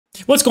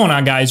What's going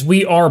on, guys?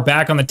 We are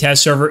back on the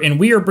test server and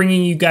we are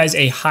bringing you guys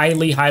a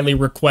highly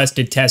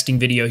requested testing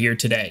video here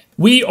today.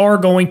 We are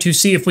going to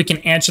see if we can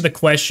answer the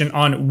question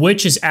on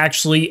which is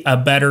actually a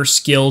better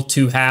skill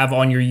to have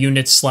on your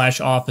units /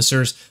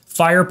 officers,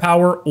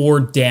 firepower or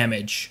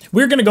damage.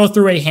 We're going to go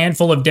through a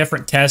handful of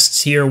different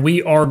tests here.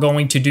 We are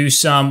going to do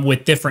some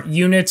with different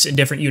units and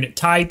different unit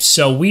types,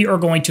 so we are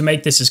going to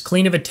make this as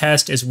clean of a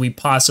test as we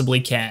possibly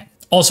can.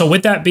 Also,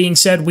 with that being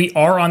said, we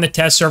are on the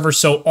test server,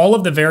 so all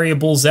of the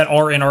variables that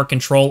are in our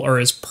control are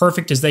as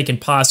perfect as they can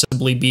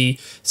possibly be.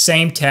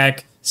 Same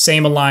tech,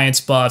 same alliance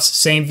buffs,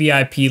 same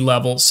VIP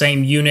level,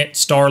 same unit,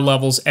 star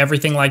levels,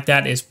 everything like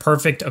that is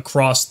perfect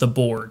across the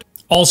board.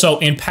 Also,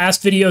 in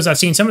past videos, I've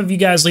seen some of you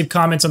guys leave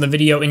comments on the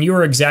video, and you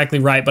are exactly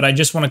right, but I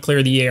just want to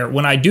clear the air.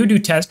 When I do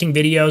testing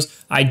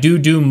videos, I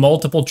do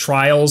multiple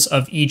trials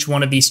of each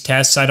one of these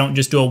tests. I don't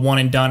just do a one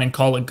and done and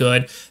call it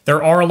good.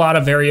 There are a lot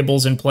of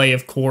variables in play,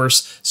 of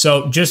course,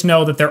 so just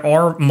know that there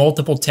are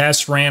multiple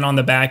tests ran on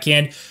the back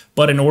end,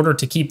 but in order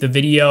to keep the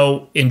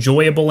video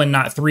enjoyable and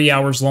not 3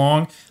 hours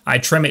long, I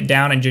trim it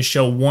down and just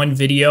show one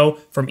video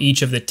from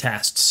each of the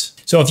tests.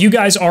 So if you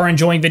guys are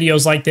enjoying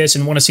videos like this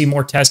and want to see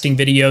more testing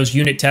videos,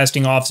 unit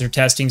testing, officer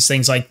testings,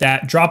 things like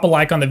that, drop a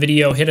like on the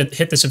video,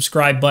 hit the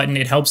subscribe button.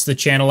 It helps the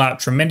channel out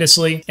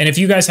tremendously. And if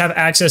you guys have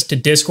access to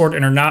Discord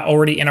and are not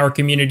already in our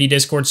community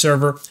Discord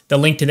server, the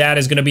link to that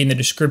is going to be in the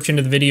description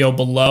of the video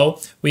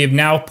below. We have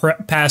now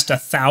passed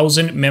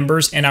 1,000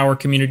 members in our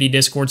community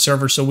Discord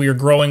server, so we are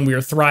growing, we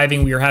are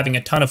thriving, we are having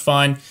a ton of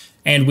fun,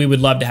 and we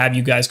would love to have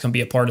you guys come be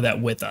a part of that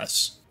with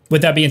us.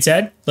 With that being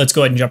said, let's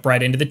go ahead and jump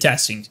right into the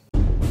testing.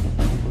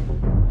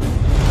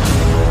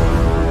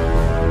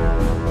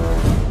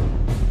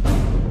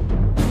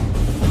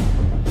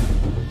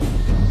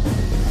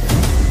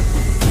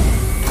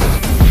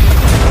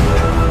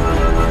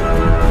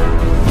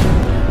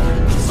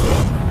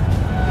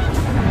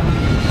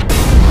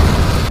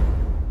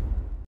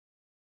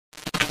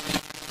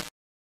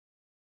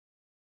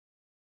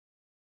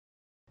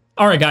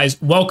 All right,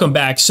 guys, welcome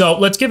back. So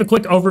let's give a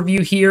quick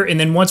overview here, and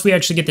then once we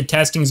actually get the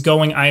testings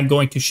going, I am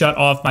going to shut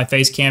off my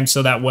face cam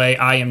so that way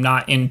I am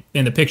not in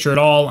the picture at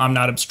all. I'm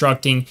not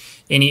obstructing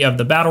any of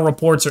the battle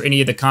reports or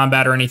any of the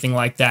combat or anything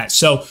like that.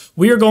 So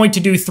we are going to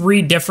do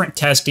 3 different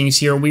testings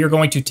here. We are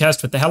going to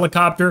test with the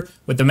helicopter,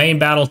 with the main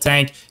battle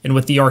tank, and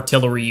with the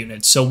artillery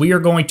units. So we are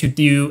going to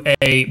do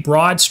a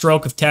broad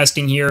stroke of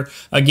testing here.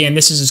 Again,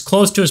 this is as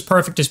close to as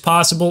perfect as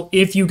possible.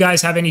 If you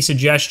guys have any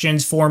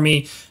suggestions for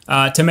me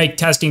to make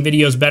testing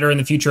videos better in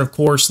the future, of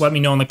course, let me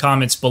know in the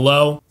comments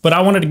below. But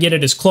I wanted to get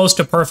it as close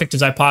to perfect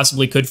as I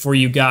possibly could for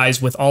you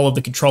guys with all of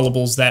the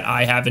controllables that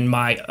I have in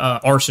my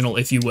arsenal,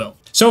 if you will.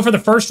 So for the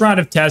first round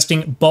of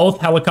testing,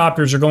 both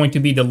helicopters are going to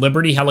be the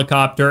Liberty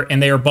helicopter,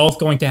 and they are both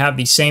going to have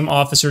the same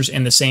officers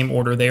in the same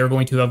order. They are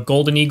going to have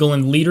Golden Eagle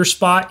in leader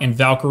spot and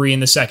Valkyrie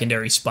in the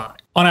secondary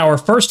spot. On our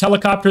first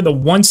helicopter, the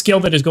one skill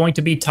that is going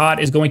to be taught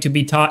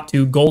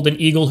to Golden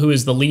Eagle, who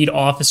is the lead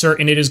officer,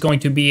 and it is going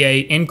to be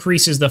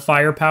increases the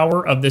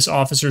firepower of this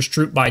officer's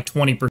troop by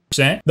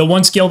 20%. The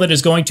one skill that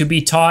is going to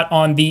be taught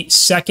on the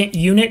second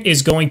unit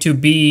is going to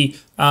be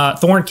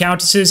Thorn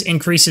Countesses,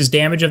 increases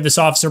damage of this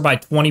officer by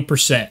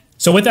 20%.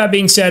 So with that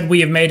being said,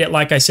 we have made it,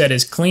 like I said,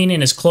 as clean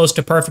and as close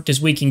to perfect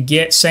as we can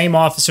get. Same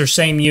officer,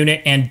 same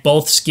unit, and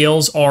both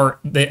skills are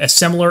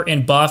similar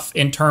in buff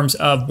in terms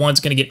of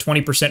one's going to get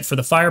 20% for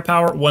the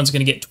firepower, one's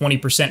going to get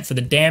 20% for the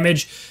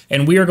damage,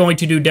 and we are going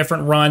to do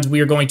different runs.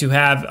 We are going to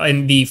have,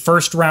 in the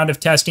first round of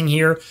testing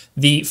here,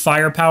 the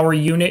firepower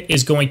unit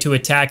is going to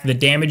attack the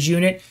damage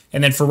unit,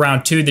 and then for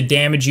round 2, the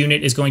damage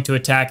unit is going to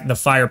attack the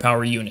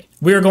firepower unit.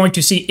 We are going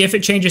to see if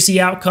it changes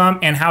the outcome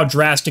and how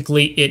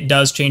drastically it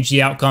does change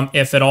the outcome,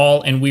 if at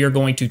all, and we are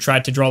going to try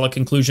to draw a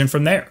conclusion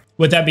from there.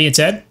 With that being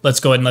said, let's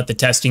go ahead and let the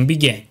testing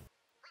begin.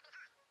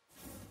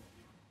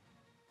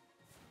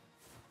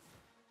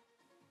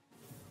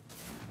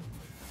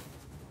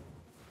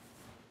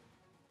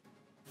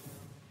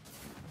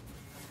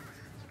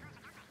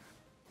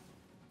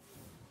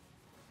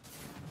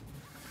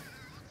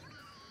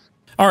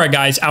 All right,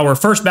 guys, our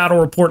first battle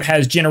report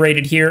has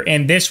generated here,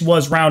 and this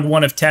was round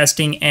 1 of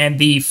testing, and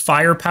the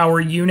firepower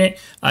unit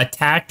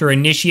attacked or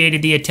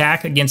initiated the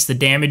attack against the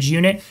damage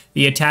unit.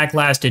 The attack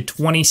lasted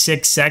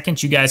 26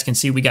 seconds. You guys can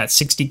see we got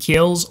 60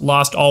 kills,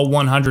 lost all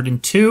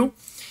 102.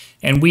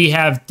 And we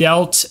have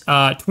dealt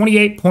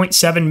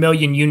 28.7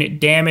 million unit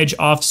damage.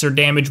 Officer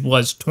damage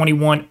was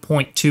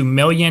 21.2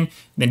 million.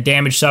 Then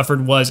damage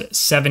suffered was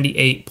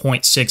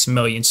 78.6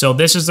 million. So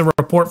this is the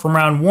report from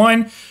round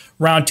 1.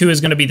 Round 2 is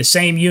going to be the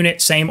same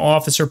unit, same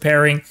officer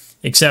pairing,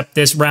 except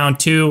this round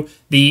 2,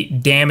 the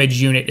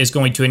damage unit is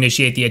going to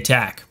initiate the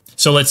attack.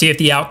 So let's see if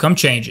the outcome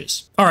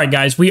changes. All right,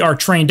 guys, we are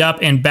trained up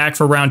and back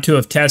for round 2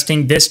 of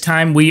testing. This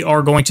time we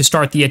are going to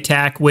start the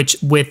attack with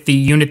the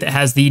unit that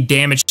has the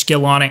damage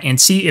skill on it and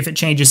see if it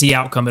changes the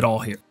outcome at all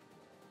here.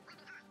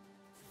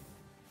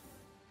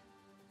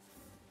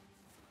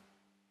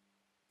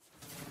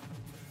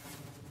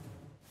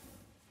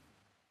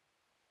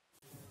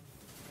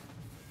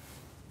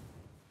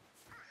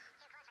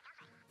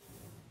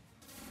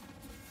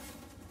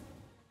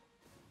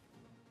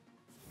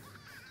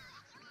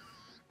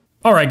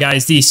 All right,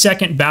 guys, the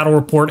second battle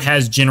report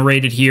has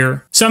generated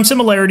here. Some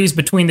similarities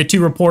between the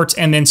two reports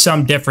and then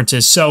some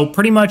differences. So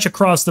pretty much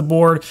across the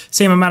board,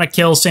 same amount of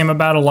kills, same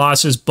amount of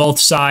losses, both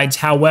sides.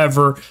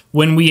 However,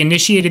 when we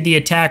initiated the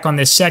attack on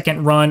this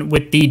second run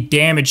with the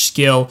damage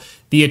skill,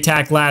 the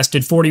attack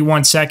lasted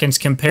 41 seconds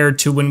compared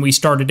to when we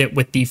started it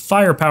with the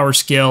firepower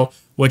skill,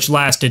 which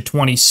lasted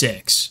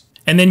 26.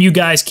 And then you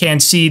guys can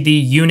see the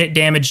unit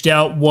damage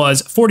dealt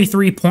was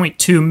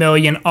 43.2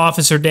 million,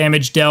 officer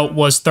damage dealt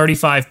was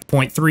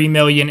 35.3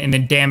 million, and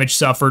then damage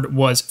suffered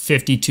was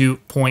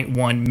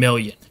 52.1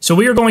 million. So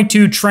we are going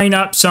to train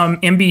up some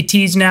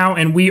MBTs now,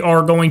 and we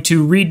are going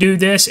to redo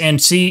this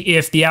and see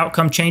if the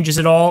outcome changes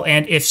at all,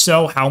 and if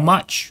so, how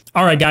much.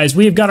 All right, guys,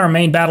 we've got our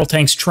main battle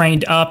tanks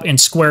trained up and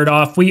squared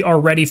off. We are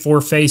ready for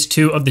phase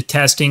 2 of the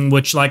testing,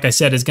 which, like I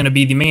said, is going to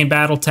be the main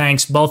battle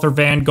tanks. Both are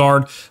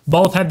Vanguard.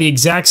 Both have the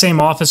exact same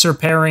officer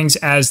pairings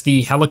as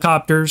the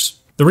helicopters.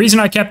 The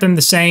reason I kept them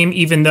the same,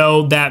 even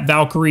though that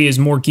Valkyrie is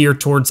more geared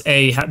towards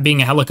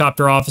being a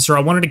helicopter officer, I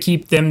wanted to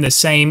keep them the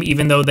same,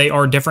 even though they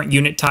are different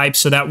unit types,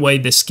 so that way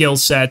the skill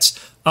sets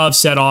of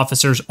said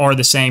officers are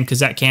the same,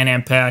 because that can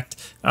impact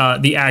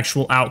the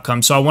actual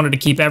outcome. So I wanted to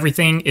keep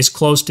everything as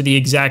close to the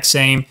exact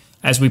same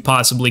as we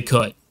possibly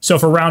could. So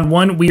for round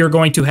 1, we are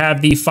going to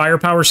have the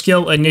firepower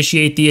skill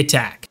initiate the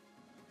attack.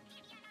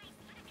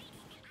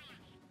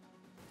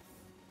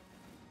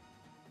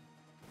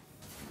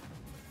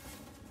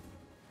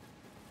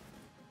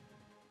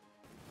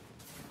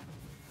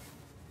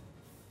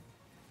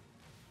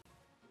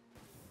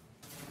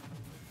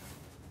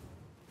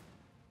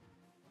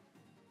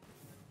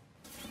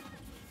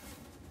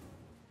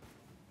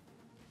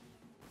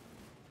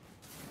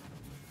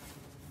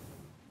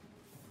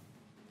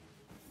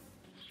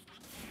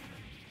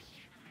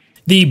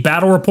 The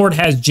battle report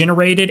has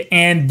generated,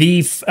 and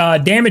the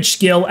damage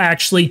skill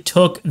actually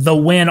took the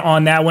win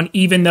on that one,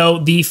 even though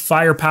the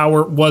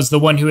firepower was the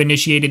one who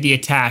initiated the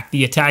attack.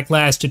 The attack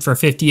lasted for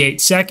 58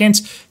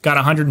 seconds, got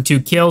 102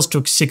 kills,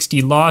 took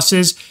 60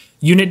 losses.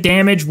 Unit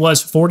damage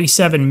was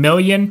 47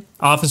 million.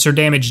 Officer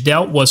damage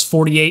dealt was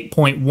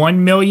 48.1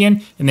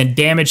 million. And then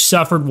damage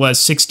suffered was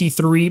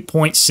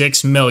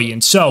 63.6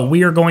 million. So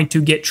we are going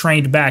to get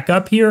trained back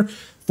up here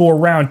for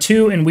round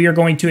 2, and we are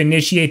going to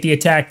initiate the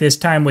attack this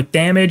time with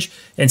damage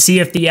and see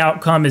if the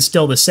outcome is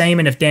still the same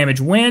and if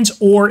damage wins,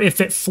 or if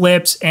it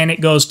flips and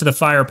it goes to the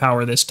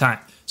firepower this time.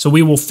 So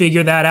we will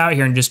figure that out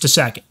here in just a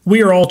second.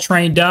 We are all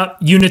trained up,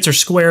 units are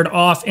squared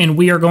off, and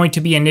we are going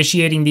to be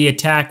initiating the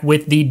attack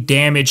with the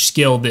damage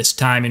skill this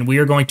time, and we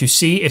are going to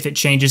see if it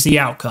changes the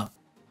outcome.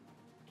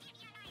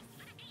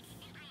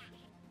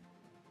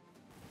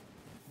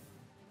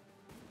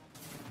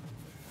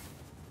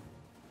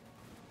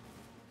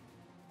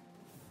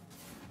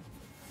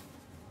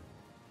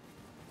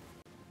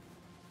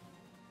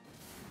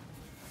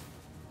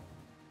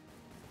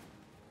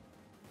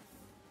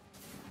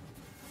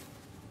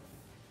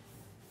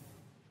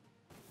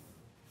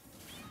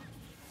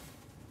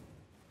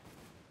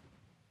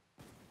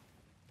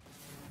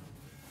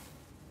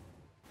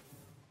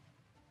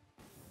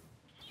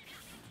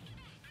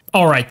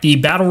 All right, the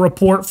battle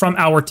report from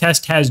our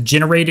test has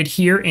generated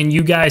here, and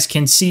you guys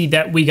can see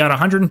that we got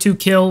 102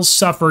 kills,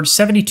 suffered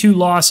 72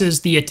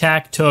 losses. The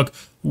attack took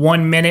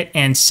 1 minute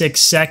and 6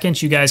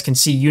 seconds. You guys can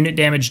see unit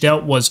damage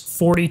dealt was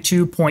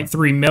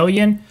 42.3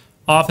 million.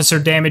 Officer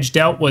damage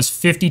dealt was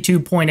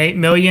 52.8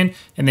 million,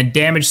 and then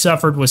damage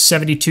suffered was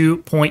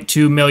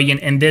 72.2 million,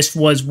 and this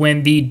was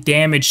when the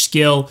damage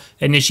skill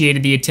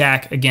initiated the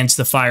attack against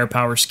the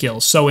firepower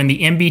skill. So in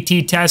the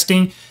MBT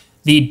testing,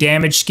 the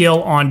damage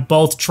skill on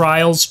both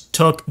trials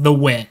took the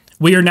win.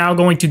 We are now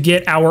going to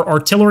get our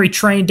artillery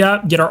trained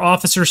up, get our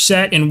officers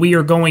set, and we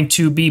are going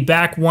to be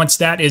back once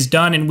that is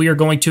done, and we are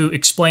going to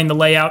explain the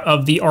layout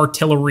of the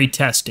artillery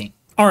testing.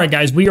 All right,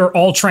 guys, we are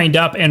all trained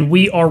up, and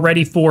we are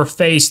ready for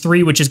phase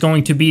 3, which is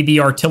going to be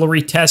the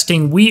artillery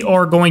testing. We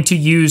are going to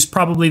use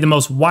probably the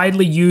most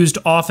widely used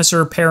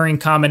officer pairing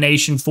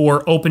combination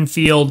for open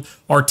field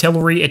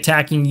artillery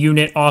attacking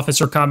unit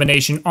officer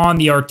combination on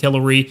the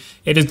artillery.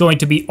 It is going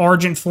to be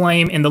Argent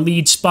Flame in the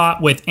lead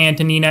spot with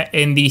Antonina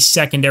in the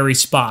secondary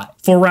spot.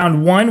 For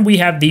round 1, we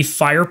have the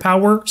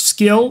firepower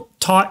skill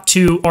taught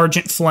to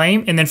Argent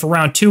Flame, and then for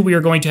round 2, we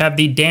are going to have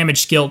the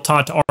damage skill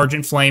taught to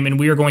Argent Flame, and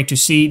we are going to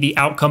see the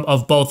outcome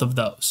of both of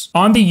those.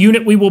 On the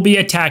unit we will be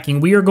attacking,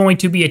 we are going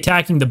to be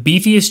attacking the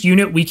beefiest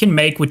unit we can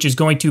make, which is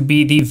going to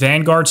be the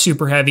Vanguard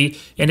Super Heavy,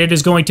 and it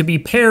is going to be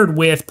paired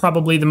with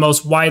probably the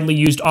most widely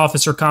used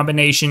officer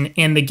combination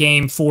in the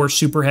game for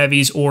Super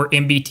Heavies or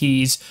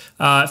MBTs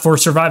for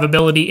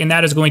survivability, and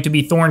that is going to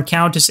be Thorn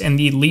Countess in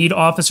the lead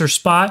officer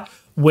spot,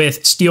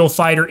 with Steel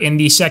Fighter in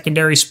the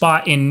secondary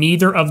spot, and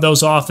neither of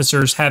those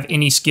officers have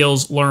any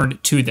skills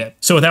learned to them.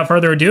 So without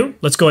further ado,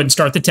 let's go ahead and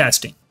start the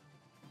testing.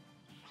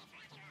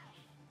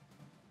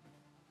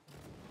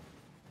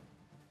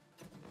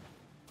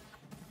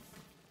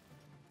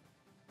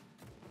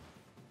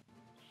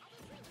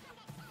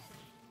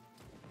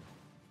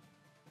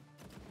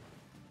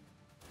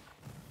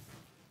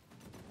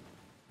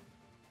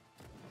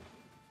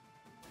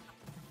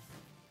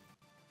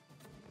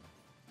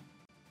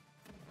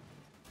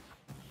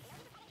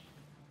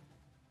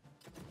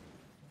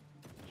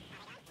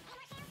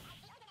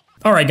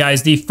 All right,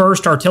 guys, the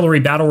first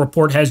artillery battle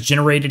report has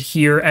generated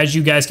here. As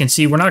you guys can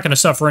see, we're not going to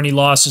suffer any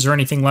losses or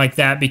anything like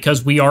that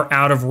because we are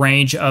out of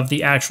range of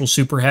the actual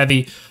super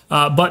heavy.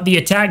 But the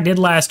attack did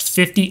last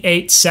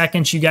 58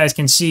 seconds. You guys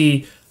can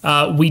see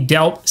we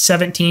dealt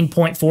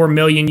 17.4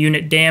 million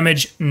unit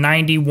damage,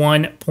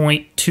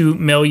 91.2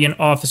 million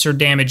officer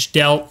damage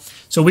dealt.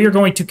 So we are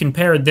going to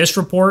compare this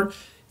report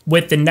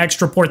with the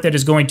next report that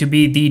is going to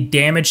be the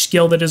damage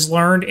skill that is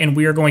learned, and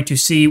we are going to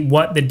see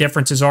what the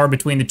differences are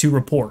between the two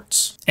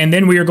reports. And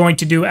then we are going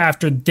to do,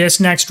 after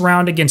this next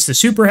round against the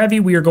Super Heavy,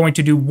 we are going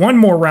to do one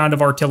more round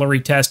of artillery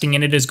testing,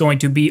 and it is going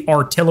to be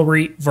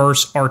artillery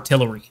versus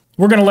artillery.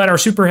 We're going to let our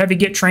Super Heavy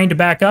get trained to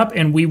back up,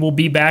 and we will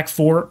be back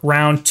for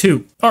round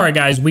 2. All right,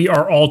 guys, we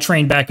are all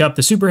trained back up.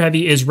 The Super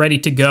Heavy is ready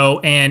to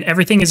go, and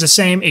everything is the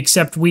same,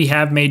 except we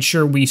have made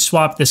sure we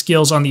swapped the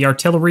skills on the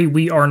artillery.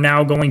 We are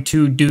now going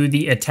to do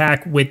the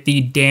attack with the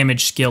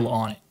damage skill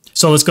on it.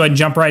 So let's go ahead and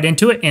jump right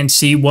into it and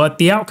see what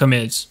the outcome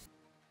is.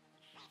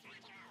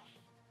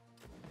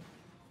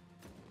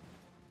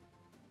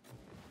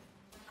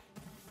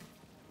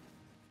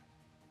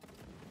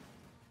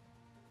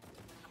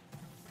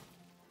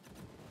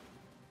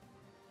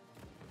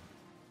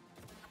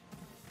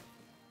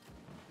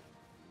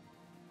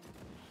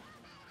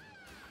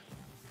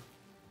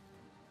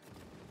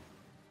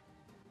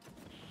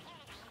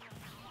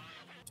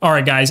 All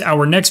right, guys,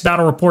 our next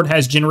battle report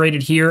has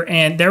generated here,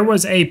 and there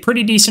was a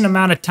pretty decent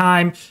amount of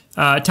time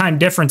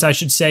difference, I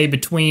should say,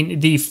 between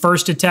the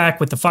first attack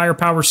with the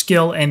firepower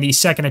skill and the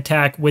second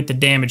attack with the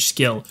damage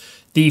skill.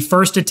 The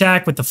first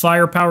attack with the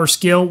firepower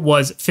skill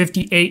was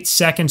 58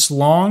 seconds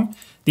long.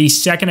 The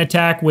second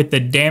attack with the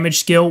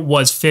damage skill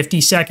was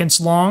 50 seconds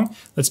long.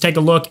 Let's take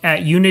a look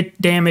at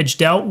unit damage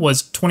dealt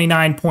was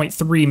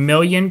 29.3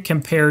 million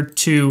compared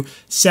to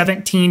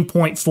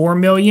 17.4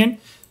 million.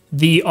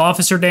 The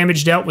officer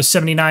damage dealt was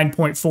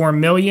 79.4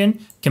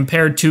 million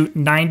compared to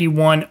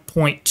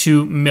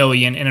 91.2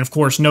 million. And of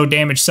course, no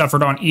damage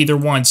suffered on either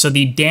one. So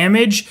the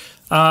damage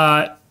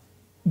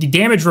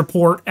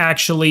report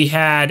actually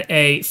had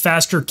a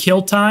faster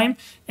kill time,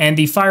 and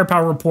the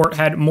firepower report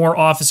had more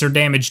officer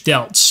damage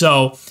dealt.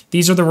 So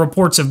these are the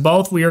reports of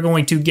both. We are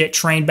going to get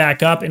trained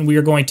back up, and we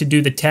are going to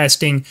do the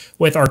testing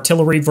with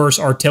artillery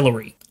versus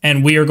artillery.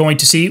 And we are going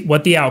to see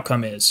what the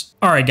outcome is.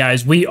 All right,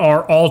 guys, we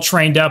are all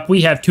trained up.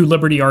 We have 2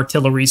 Liberty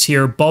artilleries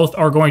here. Both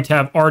are going to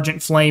have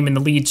Argent Flame in the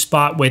lead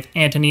spot with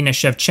Antonina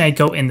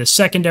Shevchenko in the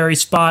secondary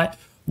spot.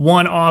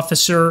 One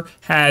officer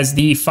has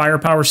the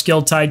firepower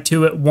skill tied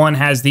to it. One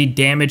has the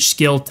damage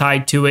skill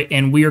tied to it.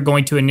 And we are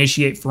going to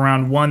initiate for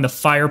round 1. The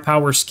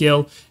firepower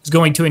skill is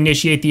going to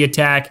initiate the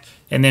attack.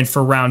 And then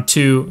for round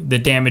 2, the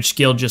damage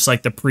skill, just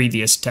like the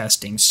previous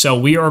testing. So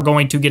we are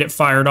going to get it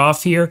fired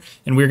off here,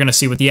 and we're going to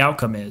see what the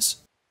outcome is.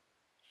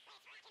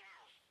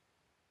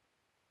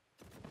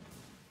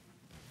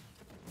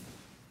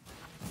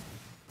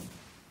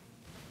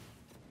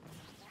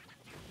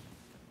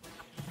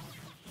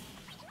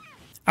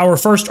 Our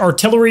first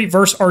artillery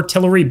versus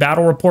artillery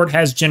battle report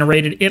has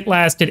generated. It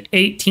lasted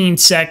 18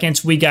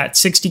 seconds. We got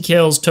 60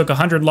 kills, took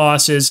 100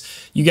 losses.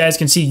 You guys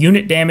can see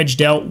unit damage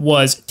dealt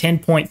was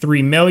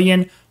 10.3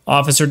 million.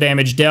 Officer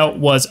damage dealt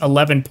was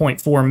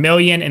 11.4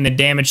 million, and the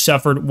damage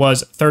suffered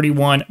was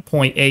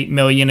 31.8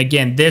 million.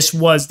 Again, this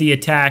was the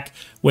attack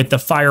with the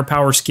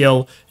firepower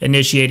skill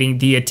initiating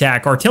the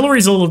attack. Artillery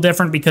is a little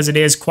different because it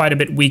is quite a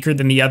bit weaker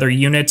than the other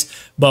units,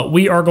 but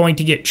we are going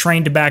to get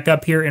trained to back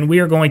up here, and we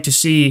are going to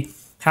see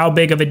how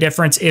big of a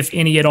difference, if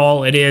any at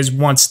all, it is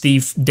once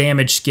the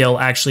damage skill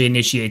actually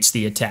initiates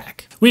the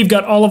attack. We've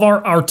got all of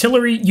our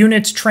artillery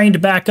units trained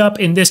back up,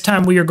 and this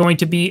time we are going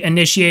to be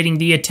initiating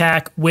the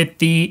attack with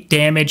the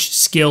damage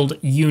skilled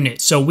unit.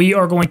 So we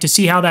are going to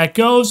see how that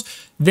goes.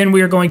 Then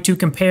we are going to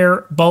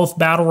compare both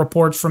battle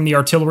reports from the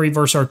artillery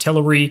versus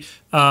artillery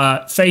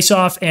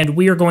face-off, and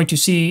we are going to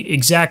see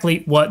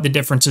exactly what the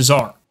differences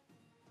are.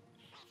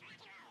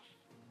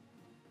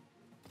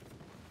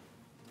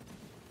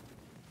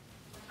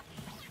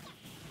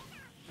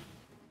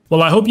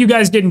 Well, I hope you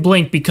guys didn't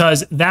blink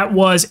because that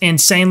was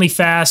insanely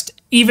fast,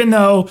 even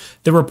though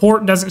the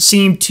report doesn't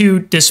seem to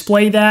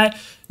display that.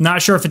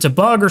 Not sure if it's a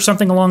bug or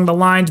something along the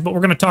lines, but we're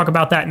going to talk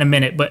about that in a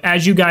minute. But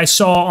as you guys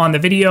saw on the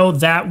video,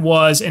 that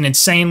was an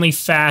insanely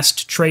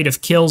fast trade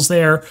of kills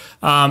there.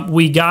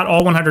 We got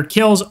all 100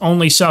 kills,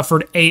 only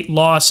suffered 8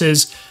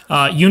 losses.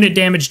 Unit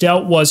damage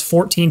dealt was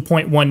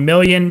 14.1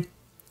 million.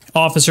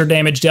 Officer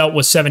damage dealt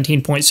was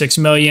 17.6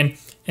 million.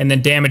 And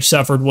then damage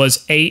suffered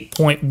was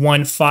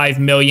 8.15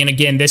 million.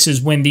 Again, this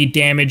is when the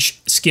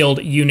damage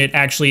skilled unit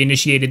actually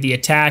initiated the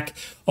attack.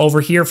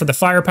 Over here for the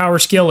firepower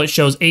skill, it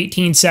shows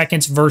 18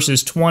 seconds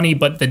versus 20,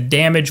 but the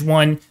damage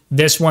one,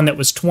 this one that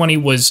was 20,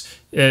 was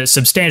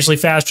substantially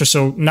faster,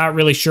 so not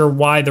really sure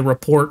why the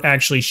report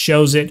actually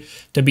shows it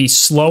to be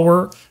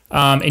slower.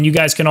 And you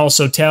guys can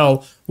also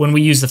tell when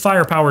we use the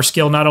firepower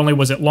skill, not only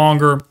was it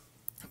longer,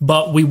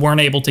 but we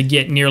weren't able to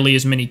get nearly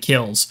as many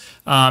kills.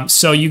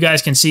 So you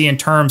guys can see in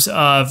terms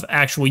of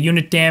actual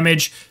unit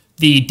damage,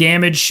 the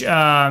damage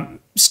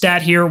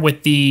stat here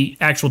with the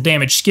actual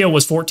damage skill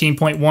was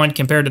 14.1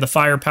 compared to the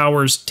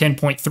firepower's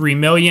 10.3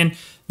 million.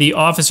 The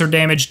officer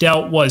damage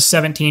dealt was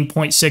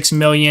 17.6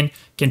 million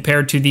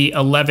compared to the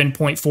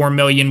 11.4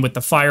 million with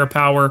the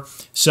firepower.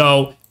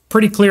 So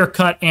pretty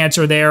clear-cut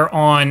answer there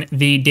on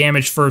the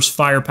damage versus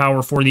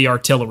firepower for the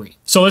artillery.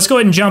 So let's go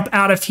ahead and jump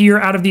out of here,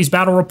 out of these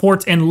battle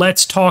reports, and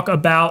let's talk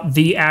about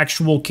the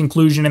actual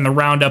conclusion and the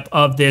roundup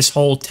of this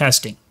whole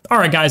testing. All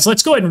right, guys,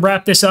 let's go ahead and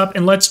wrap this up,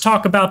 and let's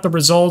talk about the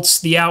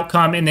results, the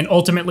outcome, and then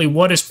ultimately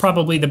what is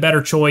probably the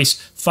better choice,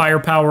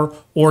 firepower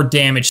or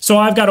damage. So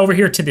I've got over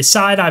here to the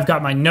side, I've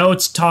got my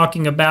notes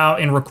talking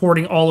about and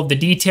recording all of the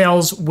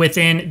details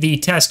within the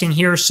testing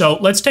here. So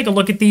let's take a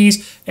look at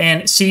these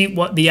and see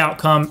what the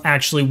outcome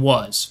actually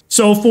was.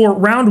 So for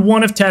round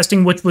 1 of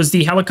testing, which was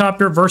the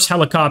helicopter versus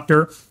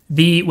helicopter,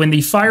 when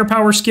the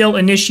firepower skill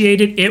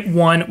initiated, it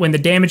won. When the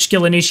damage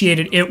skill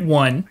initiated, it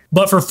won.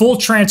 But for full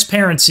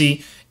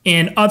transparency,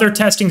 in other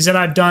testings that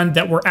I've done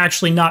that were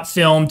actually not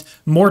filmed,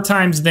 more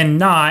times than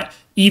not,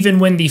 even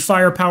when the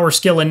firepower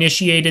skill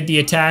initiated the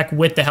attack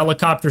with the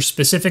helicopter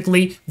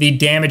specifically, the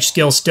damage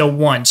skill still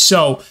won.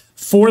 So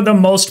for the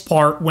most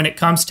part, when it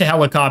comes to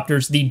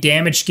helicopters, the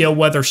damage skill,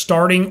 whether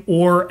starting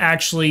or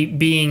actually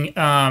being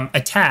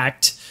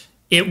attacked,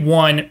 it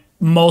won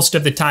most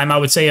of the time. I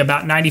would say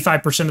about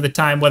 95% of the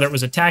time, whether it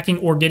was attacking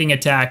or getting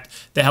attacked,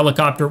 the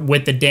helicopter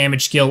with the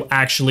damage skill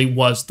actually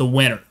was the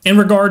winner. In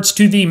regards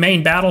to the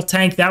main battle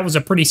tank, that was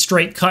a pretty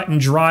straight cut and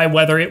dry,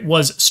 whether it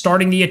was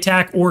starting the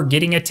attack or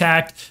getting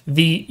attacked.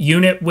 The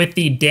unit with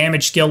the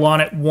damage skill on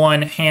it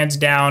won hands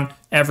down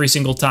every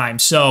single time.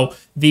 So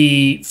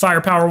the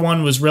firepower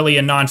one was really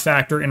a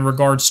non-factor in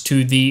regards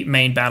to the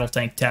main battle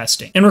tank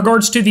testing. In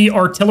regards to the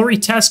artillery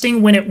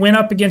testing, when it went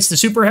up against the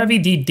super heavy,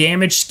 the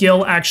damage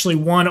skill actually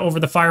won over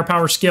the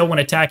firepower skill when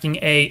attacking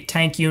a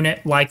tank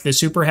unit like the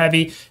super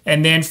heavy.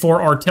 And then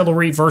for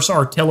artillery versus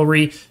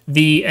artillery,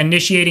 the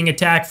initiating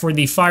attack for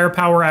the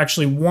firepower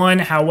actually won.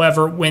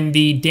 However, when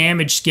the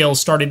damage skill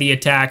started the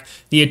attack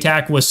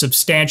was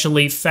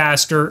substantially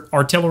faster.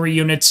 Artillery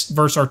units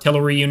versus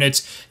artillery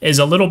units is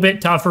a little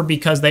bit tougher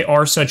because they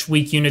are such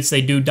weak units.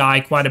 They do die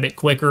quite a bit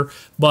quicker.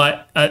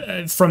 But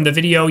from the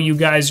video you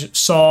guys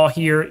saw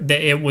here,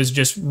 that it was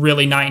just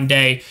really night and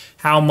day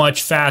how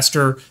much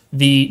faster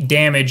the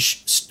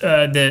damage,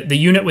 the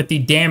unit with the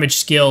damage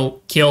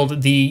skill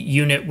killed the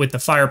unit with the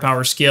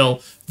firepower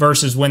skill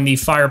versus when the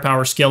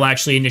firepower skill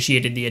actually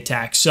initiated the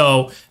attack.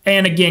 So,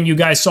 and again, you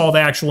guys saw the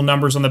actual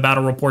numbers on the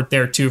battle report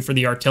there too for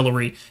the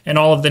artillery, and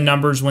all of the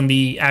numbers when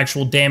the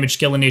actual damage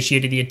skill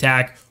initiated the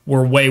attack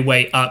were way,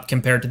 way up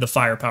compared to the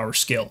firepower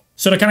skill.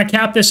 So to kind of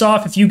cap this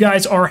off, if you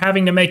guys are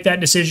having to make that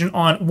decision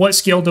on what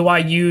skill do I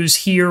use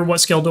here, what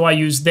skill do I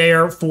use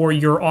there for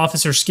your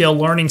officer skill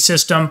learning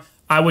system,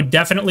 I would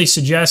definitely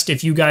suggest,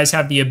 if you guys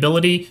have the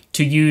ability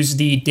to use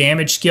the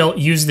damage skill,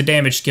 use the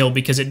damage skill,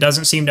 because it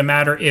doesn't seem to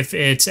matter if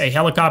it's a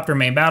helicopter,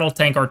 main battle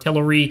tank,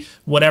 artillery,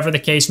 whatever the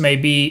case may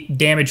be,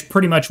 damage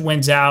pretty much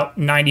wins out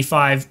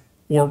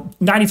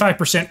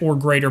 95% or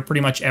greater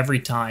pretty much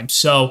every time.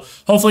 So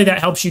hopefully that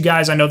helps you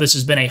guys. I know this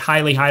has been a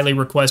highly, highly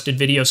requested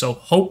video, so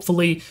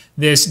hopefully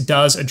this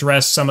does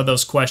address some of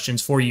those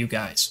questions for you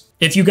guys.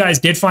 If you guys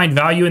did find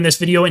value in this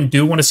video and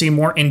do want to see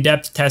more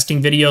in-depth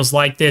testing videos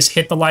like this,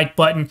 hit the like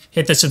button,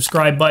 hit the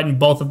subscribe button.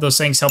 Both of those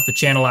things help the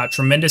channel out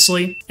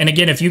tremendously. And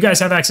again, if you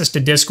guys have access to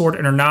Discord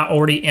and are not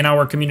already in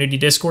our community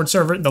Discord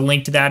server, the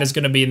link to that is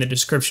going to be in the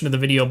description of the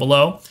video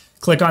below.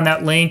 Click on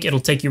that link. It'll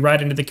take you right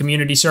into the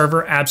community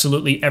server.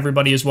 Absolutely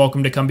everybody is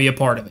welcome to come be a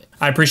part of it.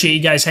 I appreciate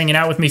you guys hanging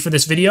out with me for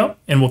this video,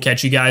 and we'll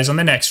catch you guys on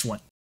the next one.